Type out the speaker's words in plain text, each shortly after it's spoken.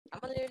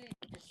literally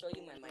just show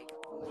you my mic.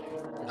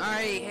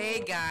 Alright,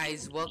 hey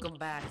guys, welcome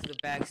back to the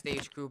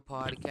Backstage Crew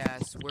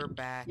podcast. We're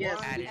back Yes,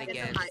 at We're it on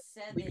again.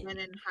 we've been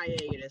in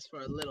hiatus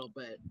for a little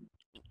bit.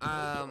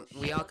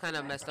 We all kind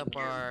of messed up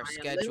our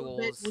By a little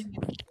bit, schedules.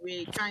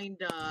 we kind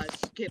of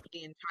skipped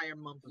the entire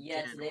month of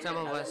Yeah, January. today Some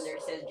my of us- calendar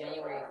says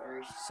January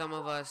 1st. Some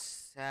of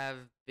us have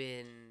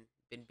been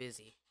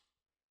busy.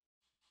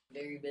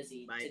 Very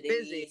busy. By Today,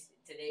 busy,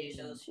 today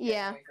shows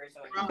Yeah. January 1st.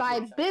 On my By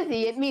calendar, so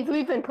busy, it means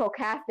we've been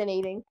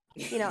procrastinating.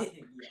 You know,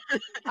 yeah.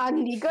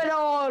 on the good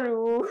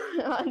old,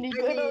 on the I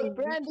good mean, old we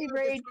Brandy can't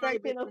Braid describe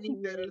it section of any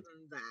better TV.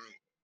 than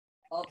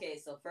that. Okay,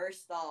 so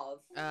first off,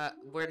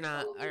 We're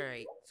not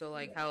alright. So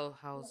like, how's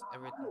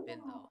everything been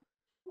though?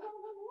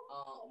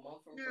 a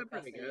month from Yeah,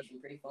 pretty good.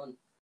 procrastination, pretty fun.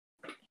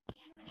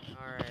 We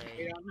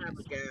Alright. don't have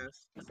a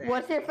guest.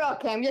 What's your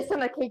okay? I'm just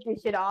gonna kick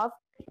this shit off.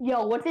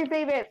 Yo, what's your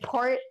favorite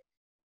part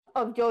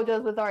of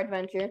JoJo's Bizarre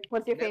Adventure?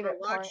 What's your Never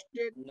favorite part? watched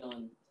it,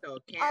 None. so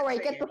can't All right,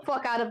 say get the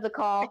fuck out of the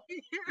call.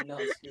 No,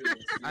 screw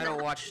this. I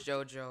don't watch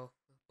JoJo.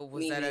 But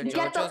was Me that a neither.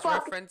 Get the JoJo's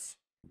fuck- reference?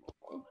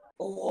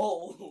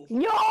 Whoa.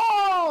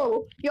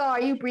 Yo,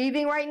 are you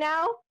breathing right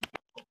now?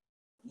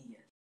 Yeah.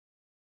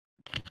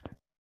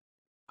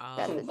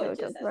 That's a Um, What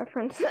just JoJo's happened?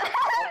 reference.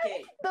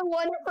 Okay. The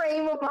one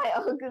frame of my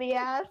ugly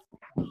ass.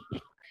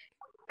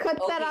 Cut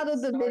that Okay, out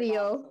of the start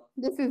video. off.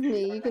 This is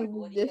me. You Start can off,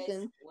 what do do you this guys,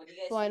 in. what do you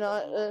guys Why think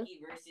not, of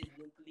monkey versus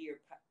nuclear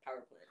power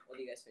plant? What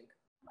do you guys think?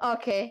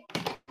 Okay,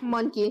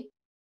 monkey.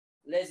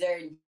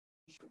 Lizard.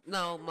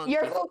 no, monkey.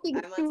 You're Well, fucking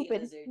I'm on Team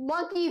stupid. Lizard.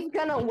 Monkey's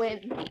gonna win.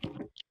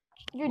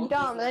 You're Monkey's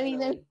dumb. not I mean,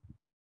 gonna then win.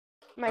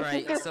 my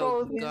Alright, sister so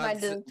froze me my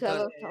Godzi-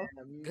 telephone.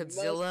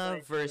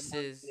 Godzilla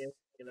versus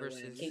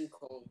King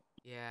Kong.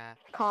 yeah.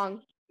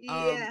 Kong.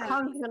 Yeah,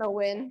 Kong's gonna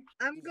win.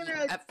 I'm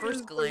gonna At first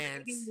choose the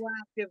glance-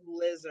 radioactive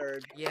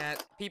lizard. Yeah,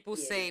 people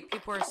Yeah.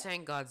 people are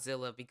saying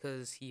Godzilla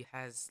because he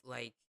has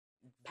like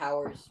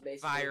Powers, basically.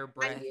 Fire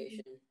breath.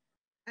 Radiation.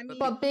 I mean,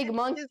 But Big it's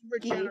Monkey- his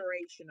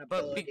regeneration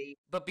but ability.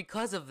 but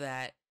because of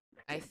that,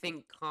 I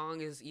think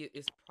Kong is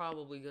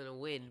probably gonna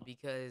win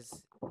because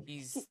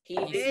he's He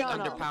he's big-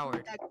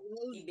 underpowered. That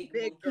grows He big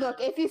bigger.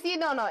 Look, if you see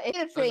no, it's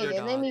a trailer.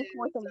 Let me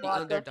pour some The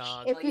vodka.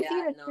 underdog. If Oh, you yeah,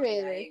 see the no,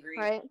 trailer, yeah, I agree.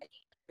 right?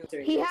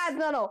 Filter He this. has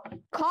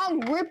Kong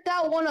ripped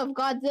out one of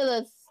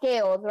Godzilla's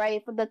scales,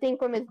 right? For the thing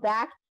from his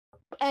back.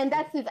 And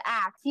that's his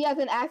axe. He has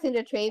an axe in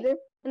the trailer.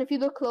 And if you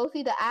look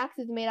closely, the axe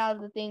is made out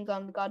of the things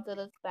on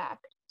Godzilla's back.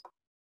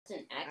 It's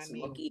an axe I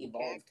mean, monkey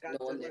evolved. yeah,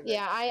 No wonder. Godzilla-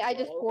 Yeah, I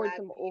just All poured that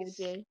some piece.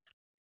 OJ.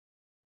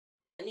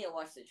 I need to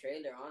watch the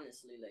trailer,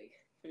 honestly.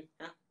 Like,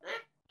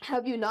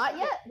 Have you not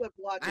yet? Flip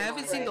watch I it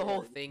haven't on seen the Reddit.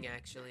 whole thing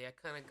actually. I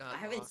kind of got. I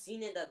haven't lost.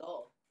 seen it at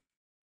all.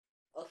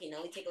 Okay,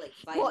 now we take like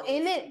 5 Well,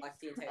 in minutes it- to watch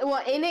the entire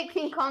Well, trailer. in it,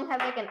 King Kong has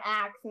like an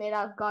axe made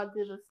out of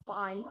Godzilla's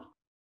spine.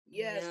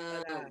 Yes,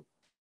 No. but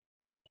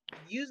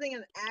using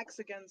an axe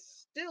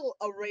against still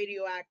a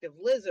radioactive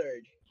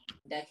lizard.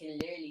 That can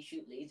literally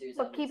shoot lasers.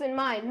 But at keep us. in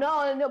mind,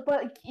 no,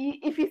 but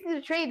if you see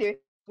the trailer,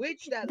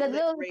 Which that The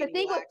little- lit the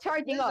thing was radioactive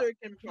charging up. lizard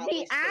can probably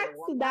the still axe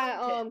one that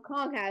mountain.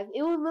 Kong has,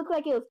 it would look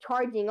like it was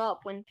charging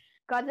up when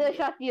Godzilla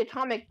shot the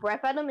atomic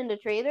breath at him in the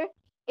trailer.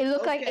 It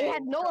looked like it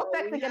had no so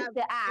effects we against have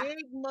the axe.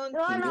 Big monkey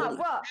No, Really?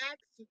 bro.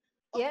 axe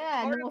a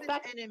Yeah, part no of his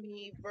effects.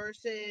 enemy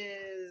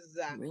versus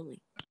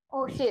Really?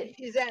 Oh shit!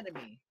 his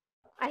enemy.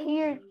 I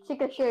hear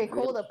Chica Cherry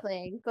Cola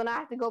playing, so now I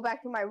have to go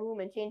back to my room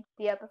and change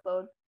the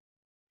episode.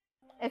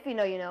 If you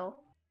know, you know.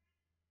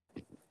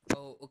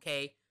 Oh,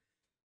 okay.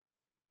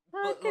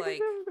 But like,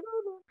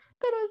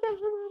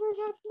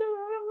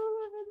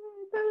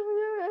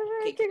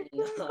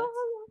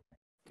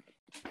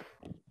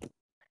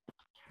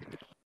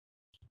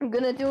 I'm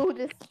gonna do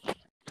this.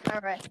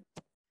 Alright.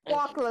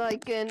 Walk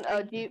like an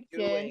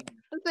Egyptian.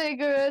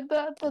 Cigarette.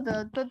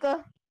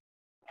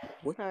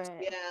 What? Alright.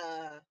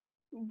 Yeah.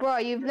 Bro,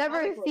 you've never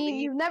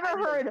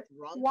heard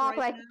walk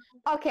like.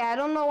 Okay, I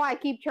don't know why I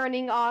keep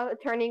turning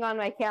on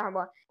my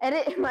camera.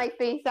 Edit my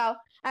face out.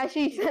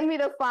 Actually, send me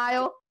the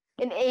file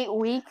in 8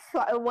 weeks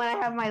when I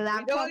have my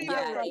laptop don't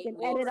back even so I can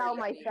edit out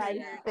my fat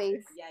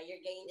face. Yeah, you're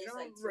getting We this don't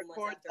like 2 months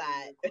record after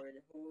that. we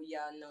record. Oh, yeah,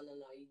 no.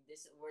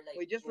 We're like.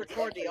 We just we're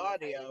record the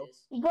definitely audio.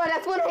 hiatus. But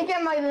that's when I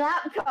get my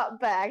laptop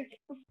back.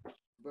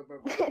 Bro.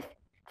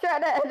 Try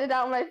to edit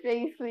out my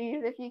face,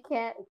 please, if you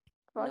can't.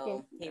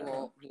 Fucking.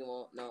 No, he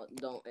won't. No,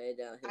 don't edit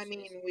out his I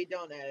mean, face. we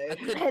don't I edit.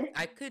 could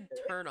I could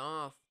turn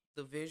off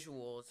the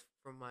visuals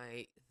from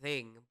my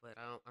thing, but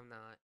I'm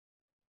not.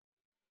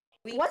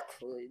 We What?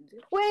 could.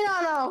 Wait,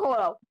 no, hold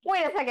up.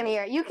 Wait a second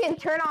here. You can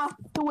turn off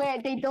to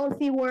where they don't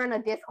see we're in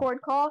a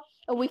Discord call,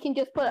 and we can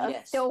just put a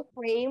Yes. still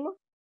frame.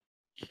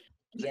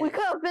 Yes. We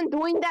could have been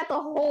doing that the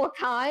whole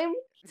time.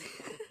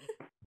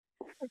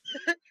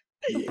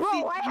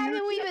 Bro, why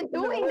haven't we been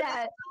doing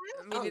that?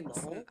 I mean, don't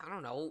it's know. I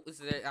don't know. Is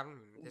there? I don't.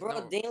 there's Bro,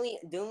 no-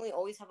 don't we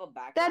always have a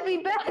background? That'd be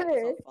like, better.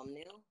 episode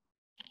thumbnail?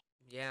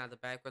 Yeah, the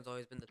background's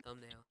always been the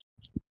thumbnail.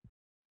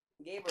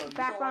 Gabriel, you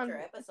Background- don't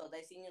watch our episodes.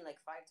 I've seen you like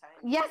 5 times.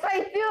 Yes,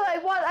 I do.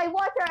 I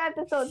watch our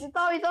episodes. It's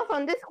always up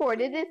on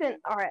Discord. It isn't.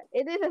 Alright,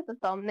 it isn't the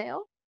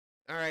thumbnail.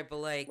 All right, but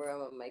like,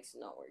 Bro, my mic's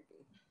not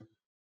working.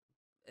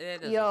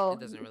 Yo. It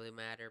doesn't really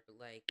matter, but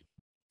like,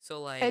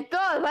 so like, It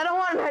does. I don't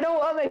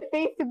want my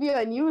face to be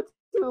on YouTube.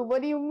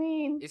 What do you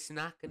mean? it's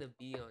not gonna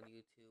be on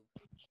YouTube.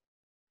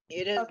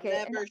 It has Okay.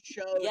 never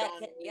showed Yeah,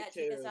 on yeah, YouTube.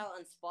 check us out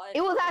on Spotify.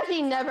 It was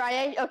actually never.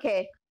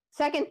 Okay.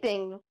 Second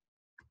thing.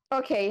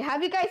 Okay,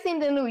 have you guys seen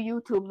the new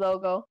YouTube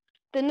logo?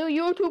 The new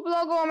YouTube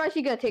logo. I'm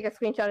actually gonna take a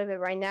screenshot of it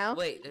right now.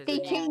 Wait, They there's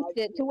a changed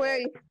it to where,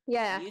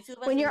 YouTube has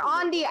when a you're new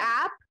on the logo.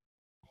 app,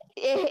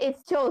 it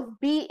shows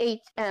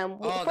BHM.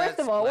 Oh, First that's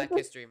of all, Black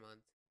History Month.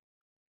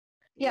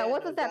 yeah,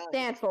 what no does that doubt.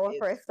 stand for? It's-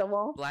 First of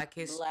all, Black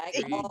History.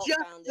 You Oh, just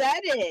found said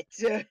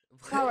it.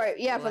 all right,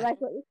 yeah, but Black,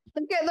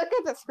 look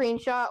at the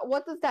screenshot.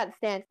 What does that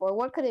stand for?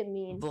 What could it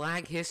mean?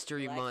 Black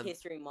History Black Month.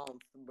 History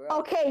Month, bro.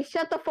 Okay,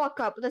 shut the fuck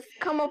up. Let's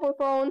come up with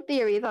our own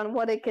theories on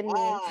what it can mean.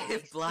 Ah,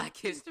 Black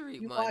History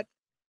you Month. watch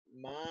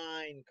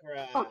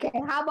Minecraft. Okay,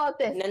 how about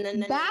this?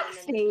 No.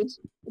 Backstage.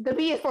 The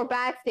B is for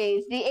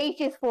backstage. The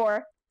H is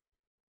for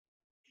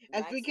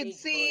As we can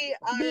Backstage see,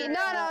 hood.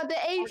 the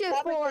H is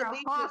for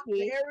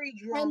hockey, very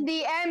drunk. and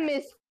the M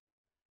is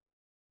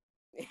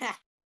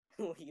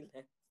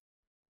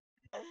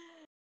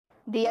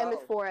We left. M is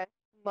Bro. for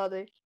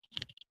mother.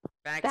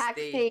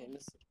 Backstage.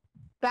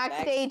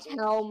 Backstage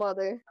hell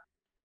mother.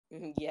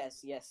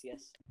 Yes.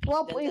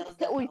 Well, Then we that was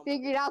the hell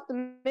figured mother. out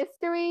the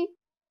mystery.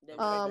 Then there's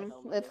the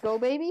hell Let's mother. go,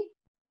 baby.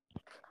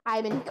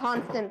 I'm in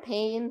constant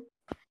pain.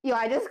 Yo,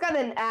 I just got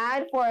an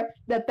ad for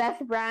the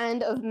best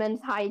brand of men's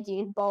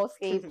hygiene,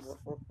 Ballscapes.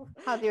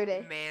 How's your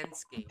day?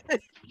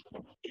 Manscaped.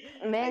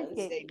 Manscaped.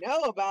 They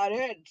know about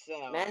it, so.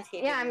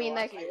 Manscaped. Yeah, if I you're mean,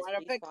 like, watching you this, wanna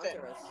please fix it.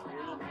 sponsor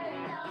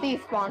us. Please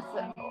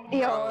sponsor. Yo,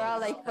 we're all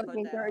like What the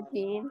fucking hell?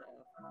 13.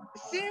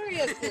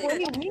 Seriously, What do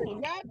you get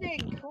mean? the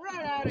goddamn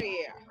crud out of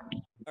here.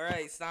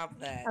 Alright, stop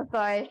that. I'm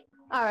sorry.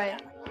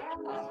 Alright.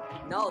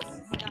 No,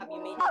 stop.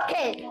 You made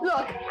Okay,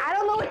 look, I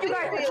don't know what you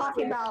guys are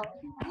talking about.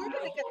 We're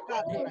gonna get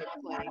copyright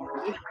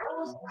claimed.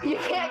 You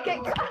can't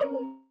get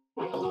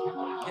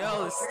caught.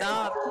 Yo,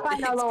 stop. Fine,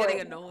 It's I'll lower getting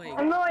it. annoying.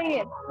 I'm lowering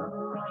it.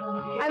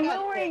 I'm God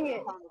lowering damn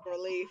it. comic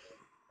relief.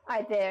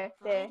 Alright, there.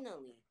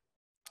 Finally.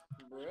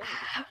 Bro.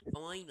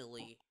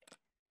 Finally.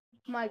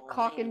 My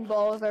cock and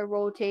balls are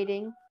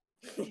rotating.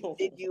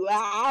 Did you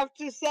have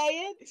to say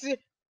it?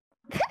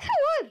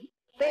 What?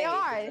 They Hey,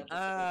 are. this In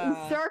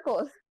Uh,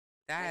 circles.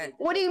 that.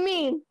 What do you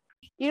mean?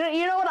 You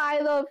know what I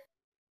love?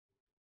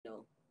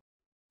 No.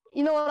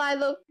 You know what I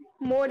love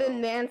more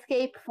than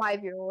Manscaped?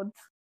 5-year-olds.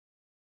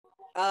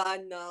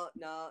 No. That's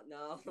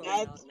no.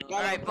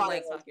 Alright, but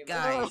like, Talking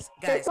about- guys,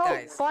 It's so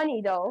guys.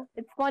 funny though.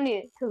 It's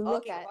funny to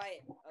look Okay, at.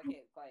 quiet.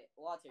 Okay, quiet.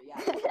 Walter,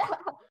 yeah.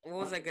 What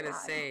was I gonna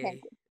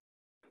say?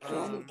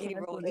 Okay,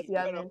 bro. If you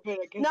haven't- Gonna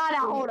put a- No,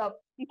 hold up.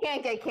 You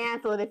can't get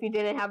canceled if you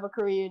didn't have a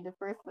career in the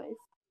first place.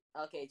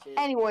 Okay, chill.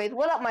 Anyways,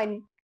 what up, my?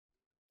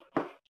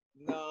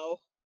 No.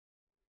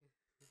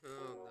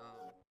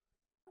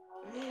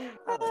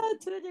 Oh no.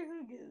 Twitter,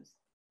 who gives?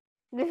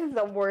 This is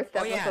the worst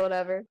Oh, yeah. episode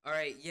ever.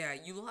 Alright, yeah,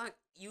 you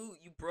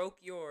broke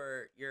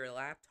your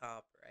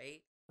laptop,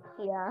 right?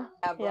 Yeah.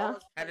 Yeah, bro. Yeah. I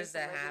was How playing does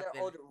some that regular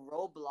happen? Old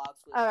Roblox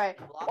with Alright,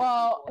 block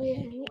well, people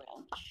and it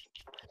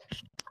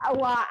went-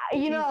 Well,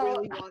 If you know,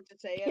 really want to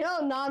say it. you know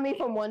Nami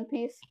from One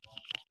Piece.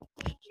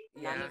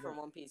 Yeah. Nami from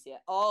One Piece, yeah.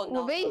 Oh no.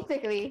 Well,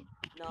 basically,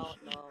 No.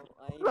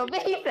 I ain't Well,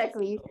 think that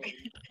was basically.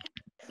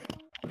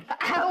 so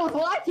I was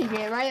watching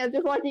it, right? I was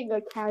just watching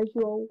a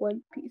casual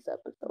One Piece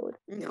episode.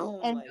 cool. No,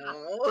 And- my God.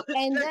 No.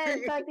 And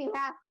then something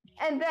happened.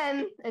 And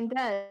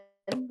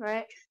then,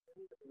 right?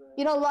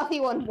 You know Luffy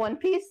won One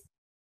Piece?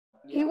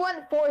 He Yeah.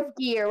 won 4th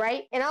gear,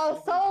 right? And I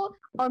was so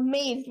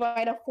amazed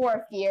by the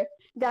 4th gear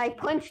that I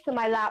punched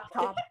my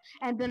laptop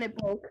and then it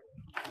broke.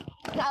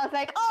 And I was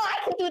like, oh,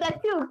 I can do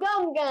that too,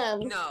 gum.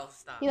 No,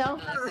 stop. You know?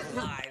 No, that's a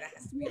lie. That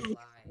has to be a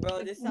lie.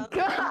 Bro, this sounds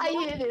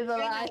It is a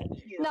lie.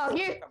 No,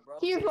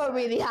 here's what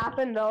really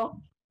happened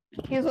though.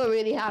 Here's what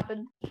really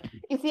happened.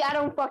 You see, I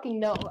don't fucking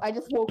know. I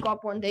just woke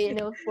up one day and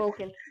it was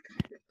broken.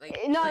 Like,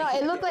 No,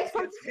 like, it looked like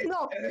some.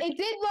 No, it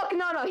did look.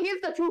 No.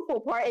 Here's the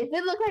truthful part. It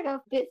did look like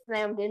a fist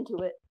slammed into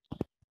it.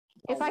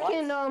 If A I what?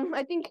 can,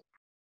 I think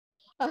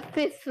a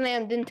fist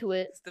slammed into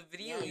it. it's the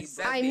video Yeah, you you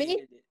sent I me.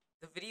 made-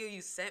 The video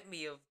you sent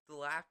me of the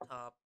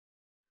laptop.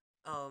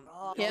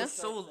 Oh, It Yeah? was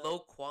so low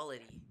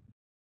quality.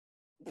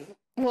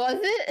 Was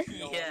it?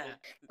 No, Yeah.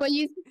 But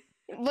you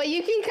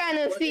can kind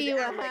of Was see it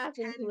what at, like,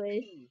 happened to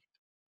it. 10p?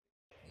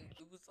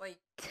 It was like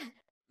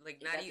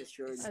That's not even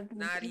assured. it's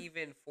not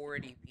even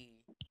 40p.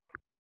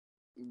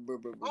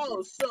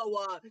 Oh,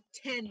 so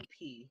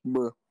 10p.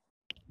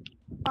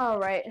 All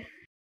right.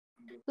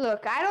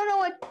 Look, I don't know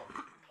what.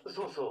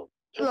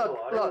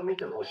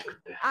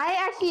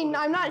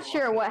 I'm not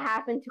sure what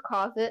happened to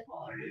cause it.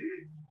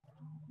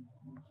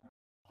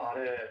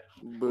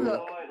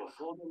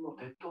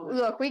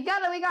 Look, we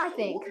gotta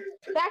think.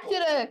 Back to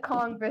the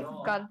Kong versus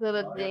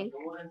Godzilla thing.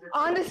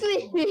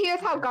 Honestly, here's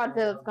how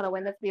Godzilla's gonna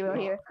win. Let's be real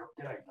here.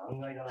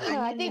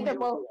 I think they're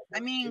both. I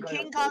mean,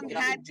 King Kong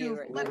had to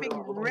flipping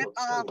rip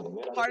off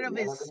part of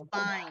his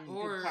spine. to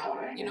Or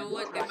power you know him.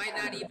 what? They might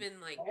not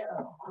even like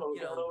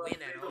win at all. They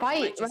Fight,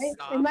 might just right?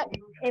 stop. It might,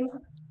 it,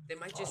 They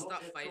might just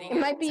stop fighting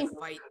It might to be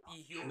fight the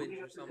humans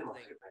or something.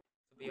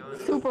 To be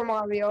honest, Super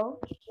Mario.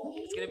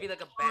 it's gonna be like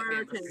a Or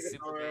Batman King versus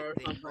Superman or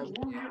thing.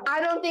 something.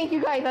 I don't think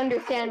you guys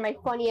understand my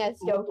funny ass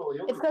joke.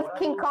 It's because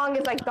King Kong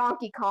is like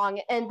Donkey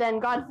Kong, and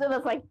then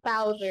Godzilla's like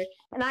Bowser,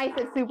 and I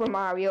said Super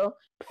Mario.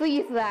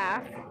 Please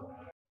laugh.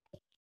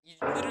 You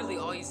literally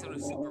all you said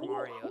was Super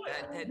Mario.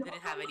 That didn't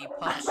have any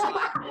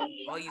punchline.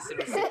 All you said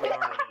was Super Mario.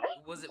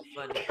 It wasn't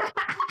funny.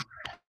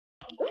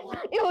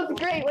 It was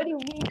great. What do you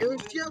mean? It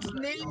was just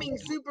naming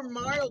Super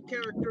Mario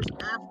characters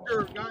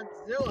after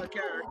Godzilla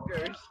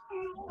characters.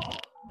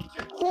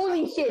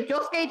 Holy shit!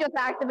 Josuke just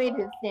activated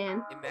his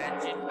stand.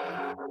 Imagine.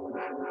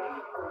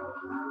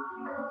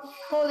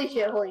 Holy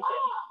shit! Holy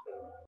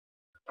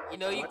shit! You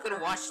know, you could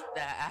watch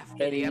that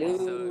after the episode.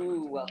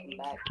 Hello, welcome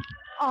back.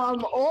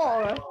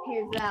 Or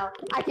here's out.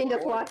 I can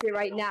just watch it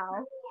right now.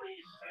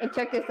 And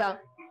check this out.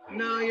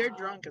 No, you're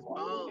drunk as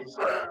balls.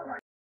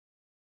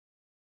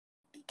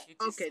 You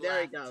just Okay,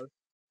 there he left. goes.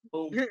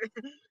 Boom,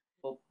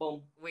 boom,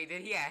 boom. Wait,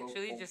 did he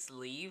actually just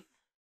leave?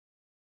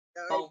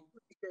 I'm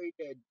pretty sure he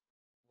did.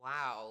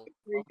 Wow.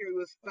 Pretty sure he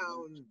was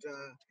found.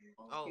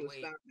 Oh he was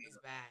wait, found. he's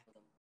back.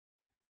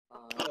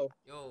 Oh,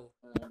 Yo.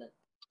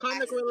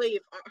 comic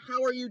relief.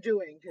 How are you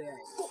doing today?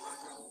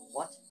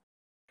 What?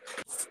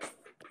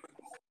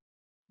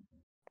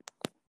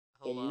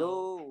 Hello.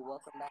 Hello,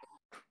 welcome back.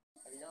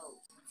 Hello.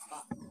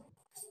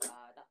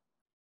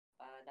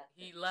 Ba-da.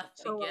 He left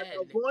So again.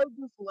 the boy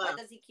just Why left.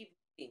 does he keep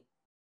leaving?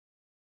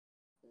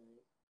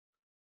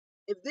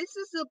 If this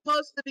is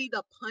supposed to be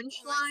the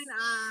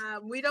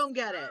punchline, we don't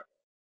get it.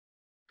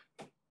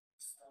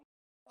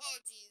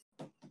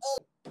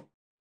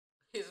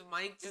 His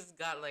mic just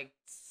got like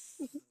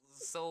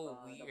so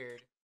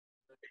weird.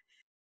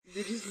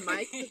 Did his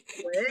mic just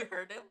You quit?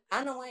 heard him? I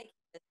don't know why.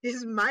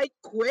 His mic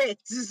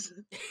quits.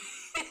 He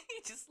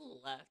just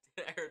left.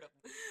 I heard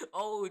him.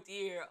 Oh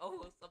dear.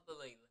 Oh, something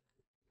like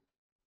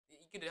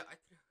that. I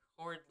could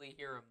hardly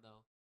hear him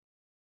though.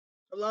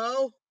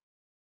 Hello?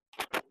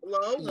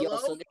 Hello? Yo, Hello?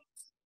 so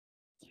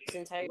this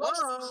entire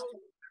Hello?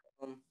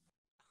 um,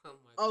 Oh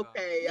my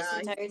Okay, This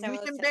entire time we I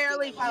was can texting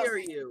barely my mom. hear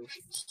you.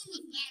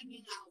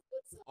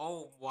 god.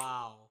 Oh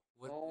wow.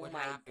 What Oh what my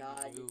happened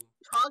God. to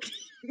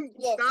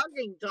you?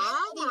 Talking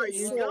Tom? Are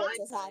you sure doing? what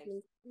just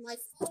happened.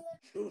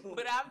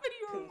 What happened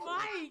to your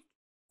mic?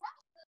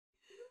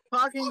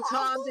 Talking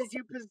Tom, did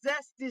you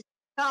possess this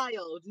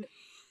child?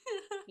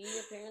 He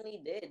apparently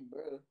did,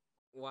 bro.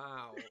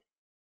 Wow.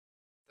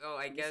 Oh,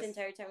 I guess. This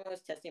entire time I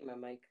was testing my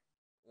mic.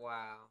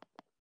 Wow.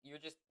 You're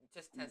just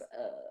testing.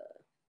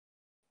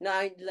 No,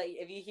 like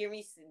if you hear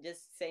me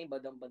just saying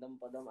badum badum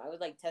badum, I was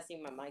like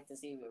testing my mic to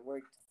see if it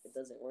worked. It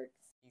doesn't work.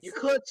 You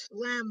could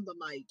slam the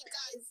mic.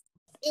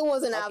 It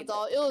wasn't Okay,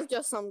 Abdul. It was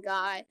just some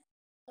guy.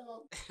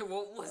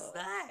 What was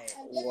that?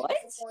 What?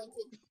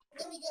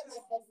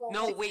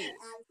 No, wait.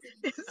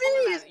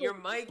 Seriously, Your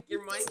mic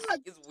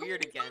is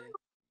weird again.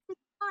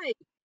 mic.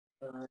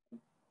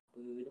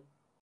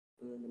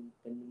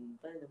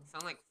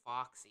 Sound like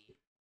Foxy.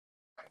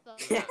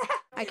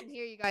 I can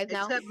hear you guys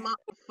now. Except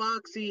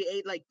Foxy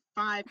ate like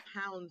 5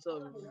 pounds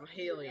of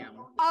helium.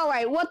 All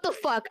right, what the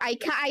fuck? I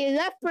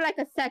left for like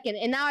a second,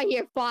 and now I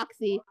hear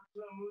Foxy.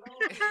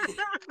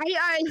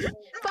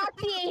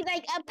 Foxy ate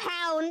like a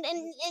pound,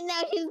 and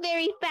now she's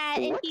very fat,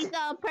 and she's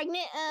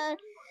pregnant.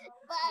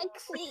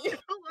 Foxy.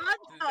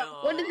 No.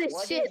 What is this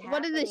What shit? is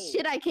What is this happening?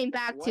 shit I came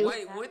back to?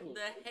 Wait, what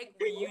the heck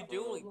were you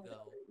doing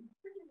though?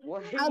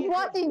 What I was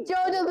watching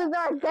JoJo's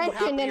Bizarre Adventure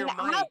happened to and your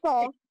mic?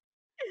 asshole.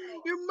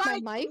 Your My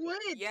mic mic?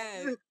 quit.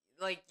 Yeah,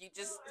 like you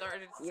just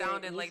started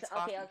sounding like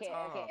talking okay,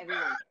 Tom.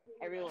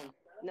 everyone.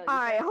 No, All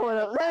right, hold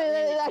up.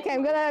 Okay,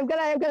 I'm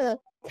gonna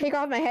take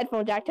off my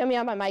headphone jack. Turn me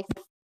on my mic.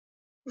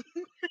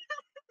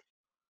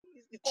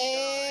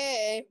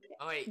 Hey.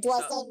 Oh wait, Do I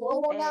sound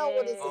normal now?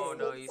 What is Oh this?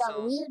 no, Does you it sound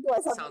sound. weird? Do I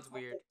It sound sounds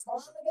weird. Tom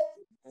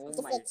again? Oh What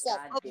the my fuck's up?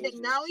 God, Okay,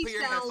 dude. now he Put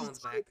your sounds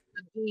headphones like back.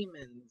 the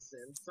demons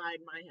inside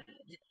my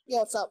head. Yo,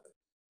 what's up?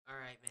 All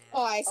right, man.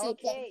 Oh, I see.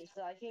 Okay,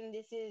 so I think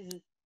this is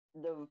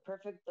the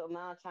perfect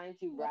amount of time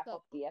to wrap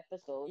up the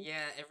episode.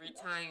 Yeah, every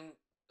time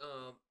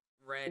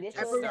Red This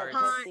just was Every a starts.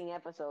 time- testing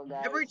episode,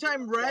 guys. Every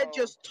time Red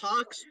So- just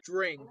talks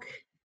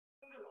drink.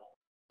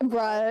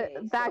 Bruh,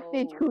 Okay,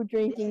 backstage so crew This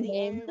drinking is the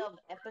game. end of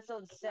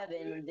episode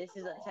 7. This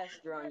is a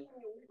test run.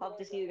 Hope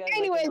to see you guys.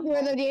 Anyways, like, in a viewers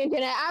of month. the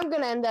internet, I'm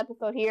gonna end the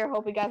episode here.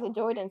 Hope you guys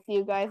enjoyed and see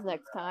you guys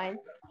next time.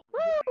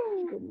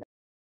 Woo!